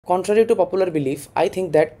contrary to popular belief, I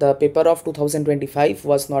think that the paper of 2025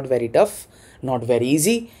 was not very tough, not very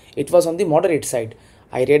easy. It was on the moderate side.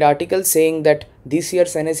 I read articles saying that this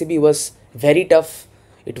year's NSEB was very tough.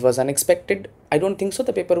 It was unexpected. I don't think so.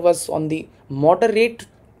 The paper was on the moderate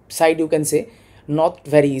side, you can say. Not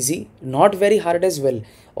very easy, not very hard as well.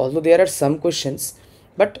 Although there are some questions,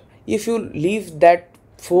 but if you leave that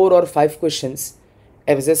 4 or 5 questions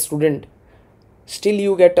as a student, still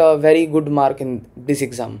you get a very good mark in this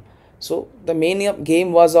exam. So the main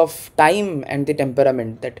game was of time and the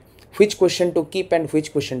temperament, that which question to keep and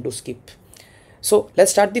which question to skip. So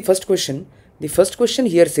let's start the first question. The first question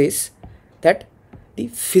here says that the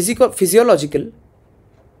physiological,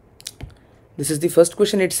 this is the first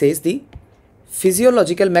question. It says the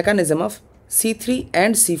physiological mechanism of C3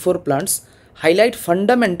 and C4 plants highlight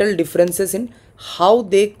fundamental differences in how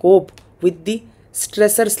they cope with the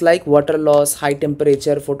stressors like water loss, high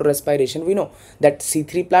temperature, photorespiration. We know that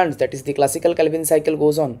C3 plants, that is the classical Calvin cycle,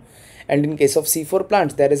 goes on, and in case of C4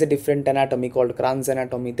 plants there is a different anatomy called Kranz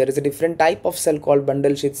anatomy. There is a different type of cell called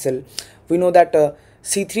bundle sheath cell. We know that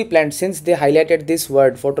C3 plants, since they highlighted this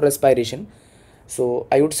word photorespiration, so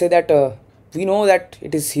I would say that we know that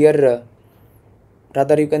it is here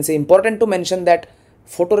rather you can say important to mention that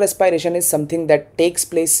photorespiration is something that takes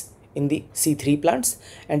place in the C3 plants,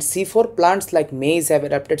 and C4 plants like maize have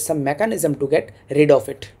adapted some mechanism to get rid of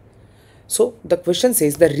it. So the question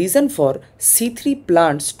says the reason for C3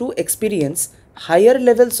 plants to experience higher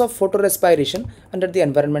levels of photorespiration under the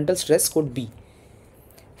environmental stress could be.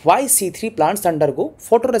 Why C3 plants undergo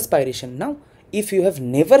photorespiration? Now, if you have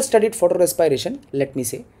never studied photorespiration, let me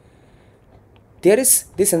say, there is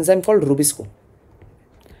this enzyme called rubisco,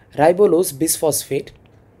 ribulose bisphosphate,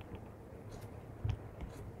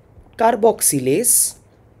 carboxylase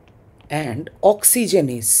and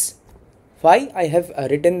oxygenase. Why I have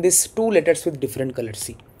written these 2 letters with different colors?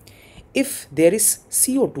 See, if there is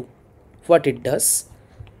CO2, what it does,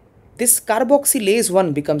 this carboxylase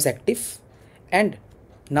 1 becomes active, and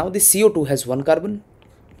now the CO2 has 1 carbon.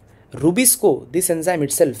 Rubisco, this enzyme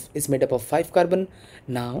itself, is made up of 5 carbon.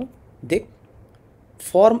 Now they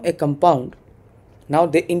form a compound. Now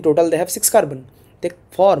they in total they have 6 carbon. They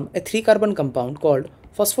form a 3 carbon compound called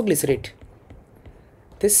phosphoglycerate.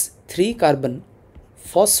 This 3 carbon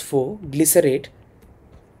phosphoglycerate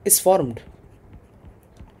is formed.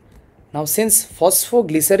 Now since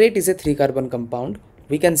phosphoglycerate is a 3 carbon compound,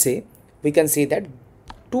 we can say that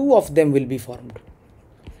 2 of them will be formed,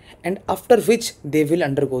 and after which they will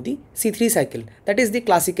undergo the C3 cycle, that is the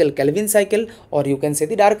classical Calvin cycle, or you can say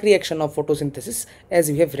the dark reaction of photosynthesis,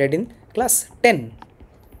 as we have read in class 10,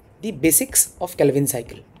 the basics of Calvin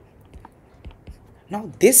cycle. Now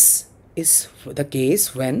this is the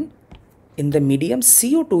case when in the medium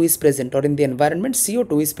CO2 is present, or in the environment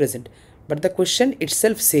CO2 is present, but the question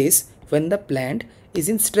itself says when the plant is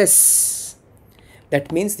in stress. That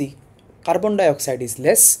means the carbon dioxide is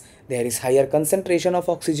less, there is higher concentration of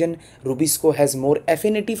oxygen, rubisco has more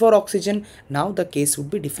affinity for oxygen. Now the case would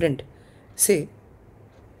be different. Say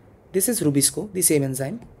this is rubisco, the same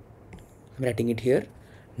enzyme, I'm writing it here.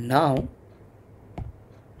 Now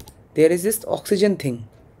there is this oxygen thing.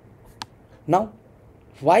 Now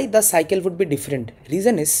why the cycle would be different?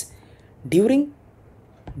 Reason is during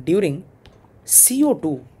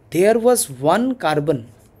CO2 there was 1 carbon,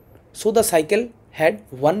 so the cycle had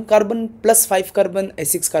 1 carbon plus 5 carbon, a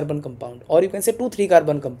 6 carbon compound, or you can say 2 3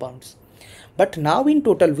 carbon compounds. But now in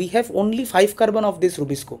total we have only 5 carbon of this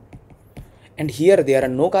rubisco, and here there are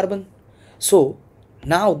no carbon. So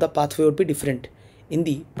now the pathway would be different. In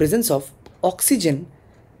the presence of oxygen,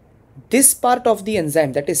 this part of the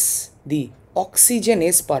enzyme, that is the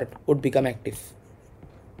oxygenase part, would become active.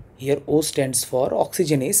 Here O stands for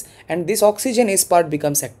oxygenase, and this oxygenase part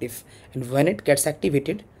becomes active, and when it gets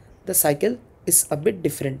activated the cycle is a bit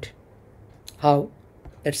different. How?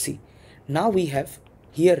 Let's see. Now we have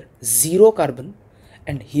here 0 carbon,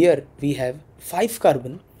 and here we have 5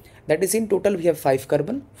 carbon, that is in total we have 5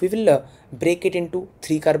 carbon. We will break it into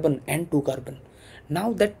 3 carbon and 2 carbon.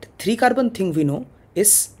 Now that 3 carbon thing we know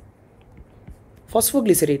is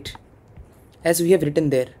phosphoglycerate, as we have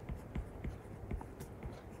written there,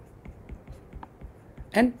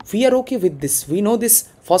 and we are okay with this. We know this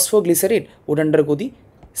phosphoglycerate would undergo the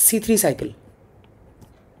C3 cycle,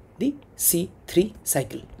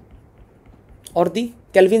 or the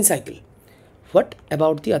Calvin cycle. What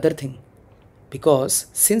about the other thing? Because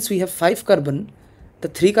since we have 5 carbon, the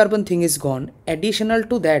 3 carbon thing is gone. Additional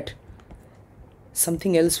to that,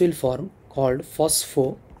 something else will form called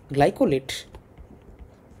phosphoglycolate.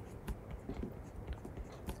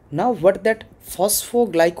 Now what that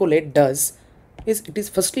phosphoglycolate does is, it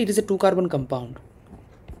is a 2 carbon compound.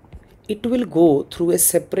 it will go through a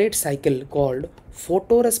separate cycle called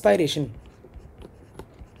photorespiration.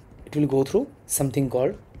 It will go through something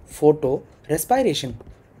called photorespiration.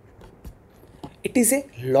 It is a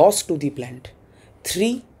loss to the plant.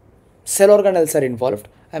 3 cell organelles are involved.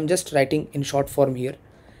 I am just writing in short form here.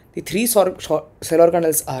 The 3 cell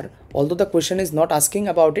organelles are, although the question is not asking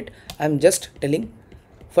about it, I am just telling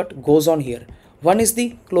what goes on here. One is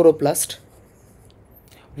the chloroplast,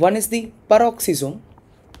 one is the peroxisome,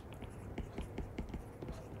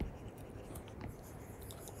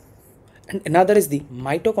 and another is the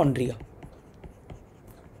mitochondria.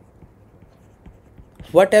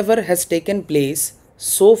 Whatever has taken place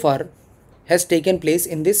so far has taken place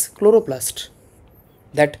in this chloroplast.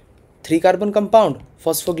 That 3 carbon compound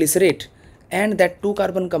phosphoglycerate and that 2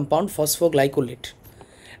 carbon compound phosphoglycolate.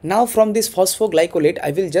 Now from this phosphoglycolate,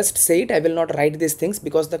 I will just say it, I will not write these things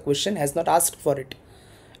because the question has not asked for it.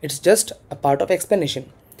 It's just a part of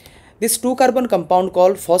explanation. This 2 carbon compound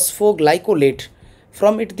called phosphoglycolate,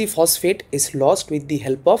 from it the phosphate is lost with the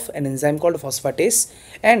help of an enzyme called phosphatase,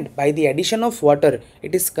 and by the addition of water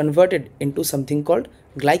it is converted into something called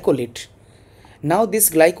glycolate. Now this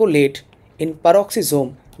glycolate in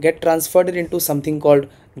peroxisome get transferred into something called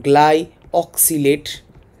glyoxylate,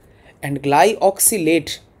 and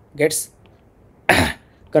glyoxylate gets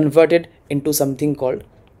converted into something called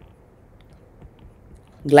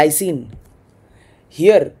glycine.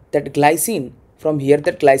 Here that glycine, from here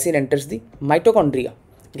that glycine enters the mitochondria.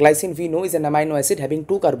 Glycine we know is an amino acid having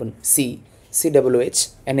 2 carbon, C,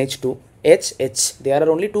 COOH, NH2, HH. There are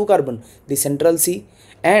only 2 carbon, the central C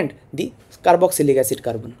and the carboxylic acid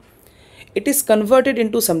carbon. It is converted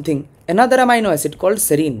into something, another amino acid called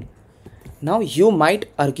serine. Now you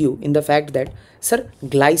might argue in the fact that, sir,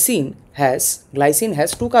 glycine has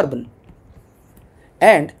 2 carbon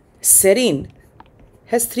and serine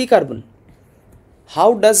has 3 carbon.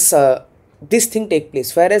 How does this thing take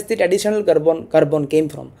place? Where has the additional carbon came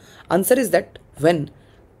from? Answer is that when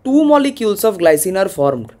 2 molecules of glycine are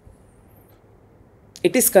formed,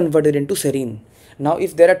 it is converted into serine. Now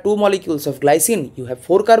if there are 2 molecules of glycine, you have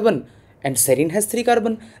 4 carbon and serine has 3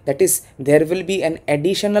 carbon. That is, there will be an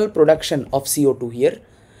additional production of CO2 here,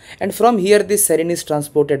 and from here this serine is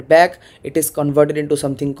transported back. It is converted into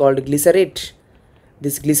something called glycerate.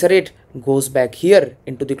 This glycerate goes back here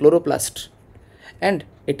into the chloroplast, and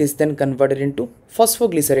it is then converted into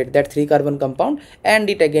phosphoglycerate, that 3 carbon compound, and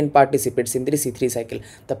it again participates in the C3 cycle.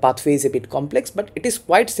 The pathway is a bit complex, but it is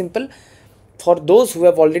quite simple for those who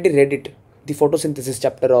have already read it, the photosynthesis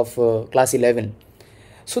chapter of class 11.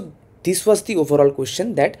 So this was the overall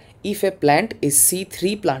question, that if a plant is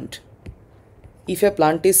C3 plant,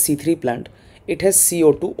 it has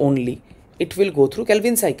CO2 only, it will go through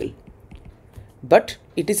Calvin cycle. But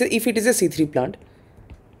if it is a C3 plant,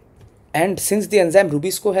 and since the enzyme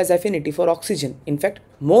Rubisco has affinity for oxygen, in fact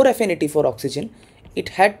more affinity for oxygen, it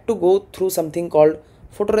had to go through something called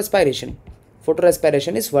photorespiration.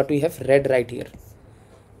 Photorespiration is what we have read right here.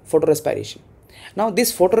 Photorespiration. Now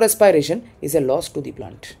this photorespiration is a loss to the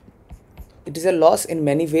plant. It is a loss in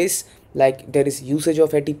many ways, like there is usage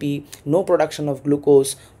of ATP, no production of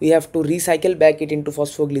glucose, we have to recycle back it into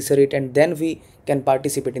phosphoglycerate, and then we can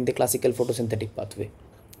participate in the classical photosynthetic pathway.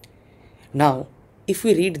 Now if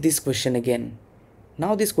we read this question again,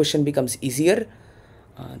 now this question becomes easier.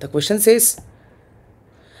 The question says,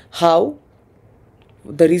 how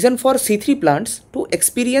the reason for C3 plants to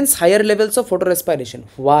experience higher levels of photorespiration.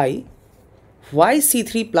 Why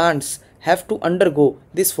C3 plants have to undergo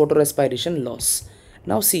this photorespiration loss?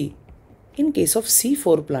 Now see, in case of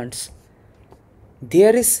C4 plants,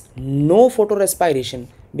 there is no photorespiration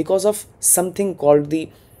because of something called the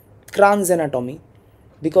Kranz anatomy.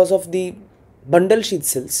 Because of the bundle sheath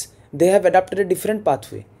cells, they have adopted a different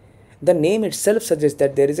pathway. The name itself suggests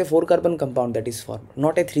that there is a 4 carbon compound that is formed,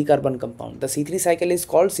 not a 3 carbon compound. The C3 cycle is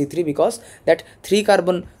called C3 because that 3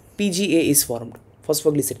 carbon PGA is formed,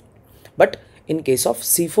 phosphoglycerate. But in case of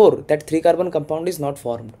C4, that 3 carbon compound is not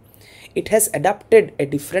formed. It has adapted a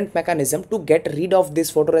different mechanism to get rid of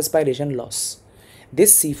this photorespiration loss.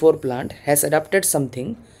 This C4 plant has adapted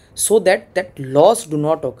something so that that loss do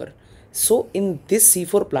not occur. So in this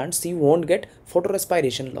C4 plants, you won't get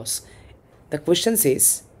photorespiration loss. The question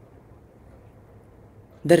says,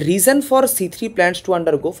 the reason for C3 plants to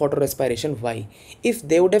undergo photorespiration, why? If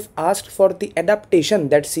they would have asked for the adaptation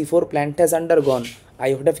that C4 plant has undergone,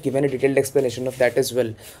 I would have given a detailed explanation of that as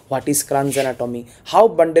well. What is Kranz anatomy? How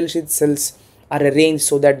bundle sheath cells are arranged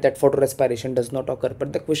so that that photorespiration does not occur.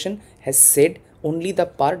 But the question has said only the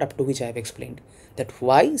part up to which I have explained, that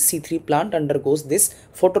why C3 plant undergoes this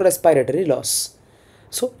photorespiratory loss.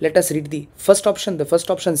 So let us read the first option. The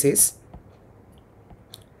first option says,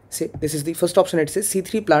 say this is the first option. It says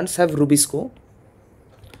C3 plants have rubisco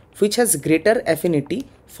which has greater affinity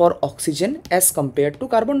for oxygen as compared to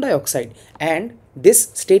carbon dioxide, and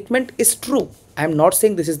this statement is true. I am not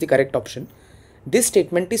saying this is the correct option. This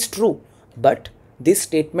statement is true, but this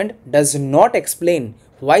statement does not explain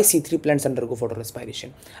why C3 plants undergo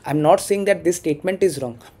photorespiration. I am not saying that this statement is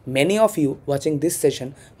wrong. Many of you watching this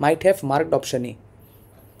session might have marked option A,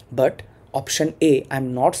 but option A, I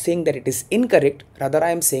am not saying that it is incorrect, rather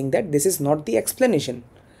I am saying that this is not the explanation.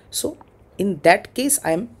 So in that case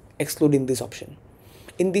I am excluding this option.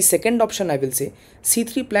 In the second option, I will say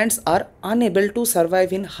C3 plants are unable to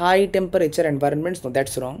survive in high temperature environments. No,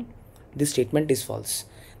 that's wrong. This statement is false.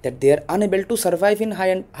 That they are unable to survive in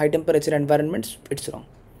high temperature environments, it's wrong.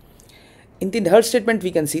 In the third statement,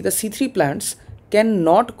 we can see the C3 plants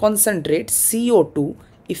cannot concentrate CO2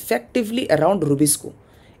 effectively around rubisco,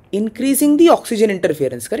 increasing the oxygen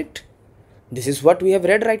interference, correct? This is what we have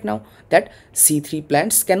read right now, that C3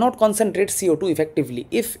 plants cannot concentrate CO2 effectively.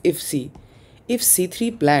 If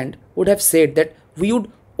C3 plant would have said that we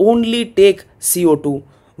would only take CO2,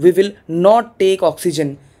 we will not take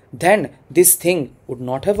oxygen, then this thing would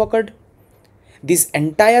not have occurred. This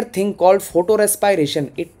entire thing called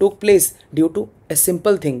photorespiration, it took place due to a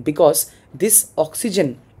simple thing, because this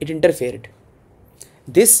oxygen, it interfered.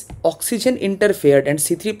 This oxygen interfered and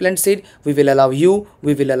C3 plant said, we will allow you,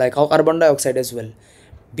 we will allow carbon dioxide as well.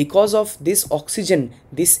 Because of this oxygen,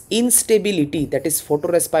 this instability, that is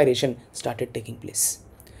photorespiration, started taking place.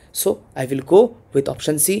 So I will go with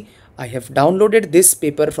option C. I have downloaded this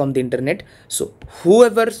paper from the internet. So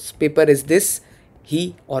whoever's paper is this,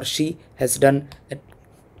 he or she has done a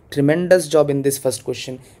tremendous job in this first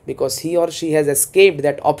question, because he or she has escaped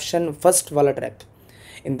that option first wala trap.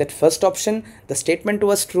 In that first option, the statement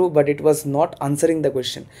was true, but it was not answering the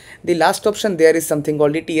question. The last option, there is something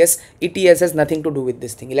called ETS. ETS has nothing to do with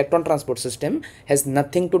this thing. Electron transport system has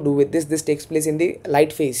nothing to do with this. This takes place in the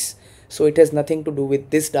light phase. So it has nothing to do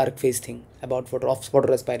with this dark phase thing about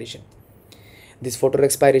photorespiration. This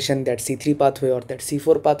photorespiration, that C3 pathway or that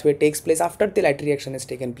C4 pathway takes place after the light reaction has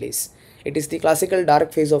taken place. It is the classical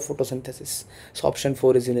dark phase of photosynthesis. So option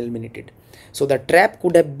 4 is eliminated. So the trap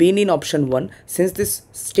could have been in option 1, since this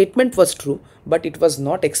statement was true, but it was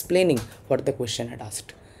not explaining what the question had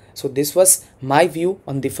asked. So this was my view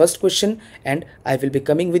on the first question, and I will be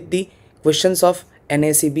coming with the questions of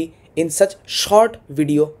NSEB in such short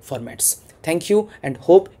video formats. Thank you and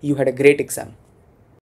hope you had a great exam.